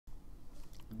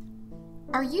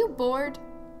Are you bored?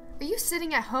 Are you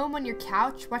sitting at home on your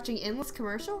couch watching endless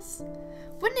commercials?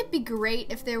 Wouldn't it be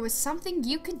great if there was something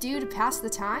you could do to pass the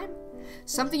time?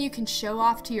 Something you can show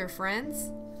off to your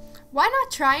friends? Why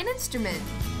not try an instrument?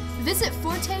 Visit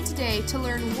Forte today to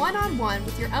learn one-on-one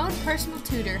with your own personal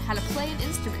tutor how to play an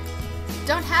instrument.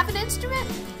 Don't have an instrument?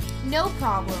 No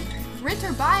problem. Rent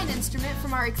or buy an instrument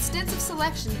from our extensive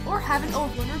selection or have an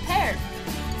old one repaired.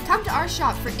 Come to our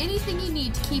shop for anything you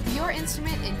need to keep your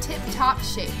instrument in tip-top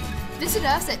shape. Visit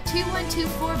us at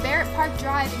 2124 Barrett Park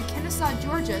Drive in Kennesaw,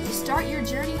 Georgia to start your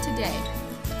journey today.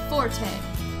 Forte.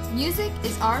 Music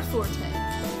is our forte.